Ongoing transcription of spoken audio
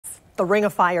the Ring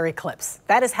of Fire eclipse.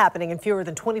 That is happening in fewer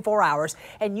than 24 hours,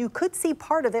 and you could see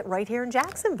part of it right here in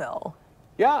Jacksonville.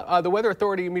 Yeah, the Weather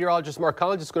Authority meteorologist Mark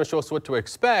Collins is going to show us what to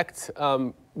expect.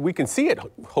 We can see it,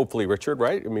 hopefully, Richard,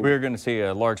 right? I mean, we're going to see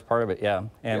a large part of it, yeah.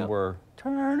 And we're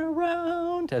turn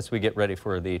around as we get ready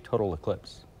for the total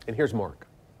eclipse. And here's Mark.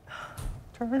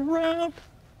 Turn around.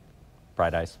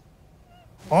 Bright eyes.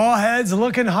 All heads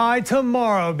looking high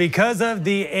tomorrow because of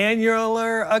the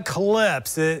annular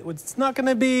eclipse. It's not going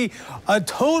to be a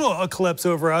total eclipse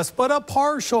over us, but a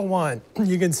partial one.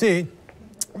 You can see.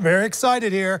 Very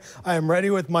excited here. I am ready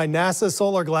with my NASA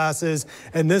solar glasses,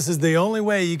 and this is the only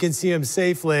way you can see them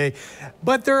safely.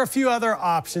 But there are a few other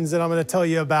options that I'm going to tell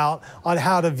you about on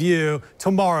how to view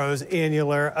tomorrow's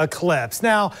annular eclipse.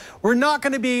 Now, we're not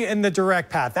going to be in the direct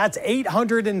path. That's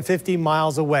 850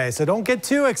 miles away, so don't get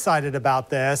too excited about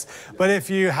this. But if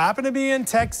you happen to be in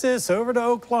Texas, over to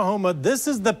Oklahoma, this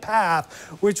is the path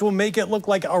which will make it look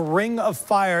like a ring of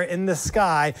fire in the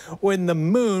sky when the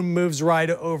moon moves right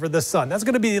over the sun. That's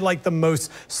going to be like the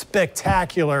most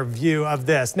spectacular view of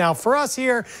this. Now, for us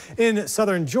here in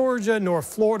southern Georgia,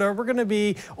 North Florida, we're going to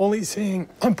be only seeing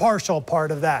a partial part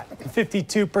of that,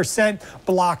 52%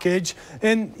 blockage.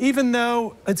 And even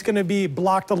though it's going to be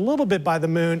blocked a little bit by the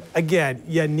moon, again,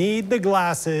 you need the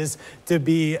glasses to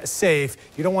be safe.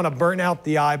 You don't want to burn out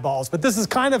the eyeballs. But this is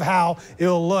kind of how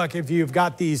it'll look if you've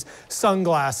got these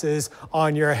sunglasses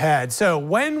on your head. So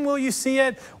when will you see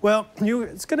it? Well,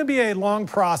 it's going to be a long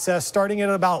process starting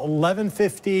at about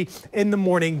 11:50 in the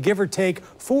morning, give or take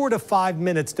 4 to 5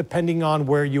 minutes, depending on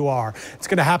where you are. It's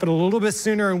going to happen a little bit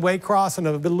sooner in Waycross and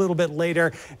a little bit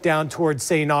later down towards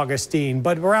St. Augustine.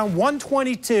 But around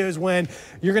 1:22 is when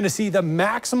you're going to see the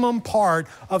maximum part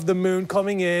of the moon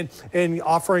coming in and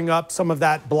offering up some of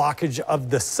that blockage of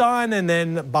the sun. And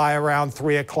then by around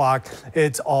 3 o'clock,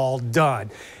 it's all done.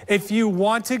 If you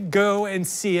want to go and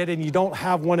see it and you don't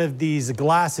have one of these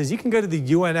glasses, you can go to the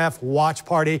UNF watch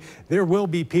party. There will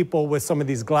be people with some of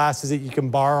these glasses that you can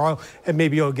borrow, and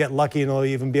maybe you'll get lucky and they'll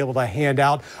even be able to hand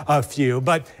out a few.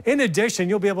 But in addition,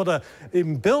 you'll be able to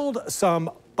build some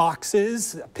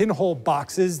boxes, pinhole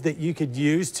boxes that you could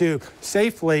use to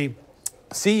safely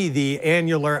see the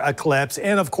annular eclipse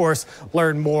and, of course,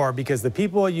 learn more, because the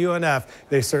people at UNF,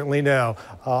 they certainly know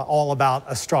all about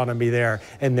astronomy there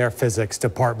in their physics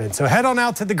department. So head on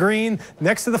out to the green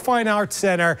next to the Fine Arts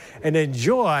Center and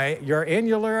enjoy your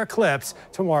annular eclipse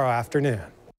tomorrow afternoon.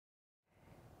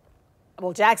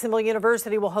 Well, Jacksonville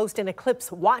University will host an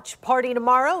eclipse watch party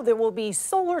tomorrow. There will be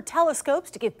solar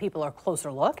telescopes to give people a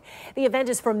closer look. The event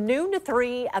is from noon to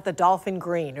 3 at the Dolphin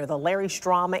Green or the Larry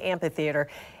Strom Amphitheater.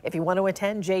 If you want to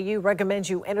attend, JU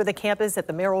recommends you enter the campus at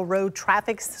the Merrill Road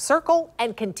Traffic Circle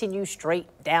and continue straight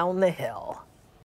down the hill.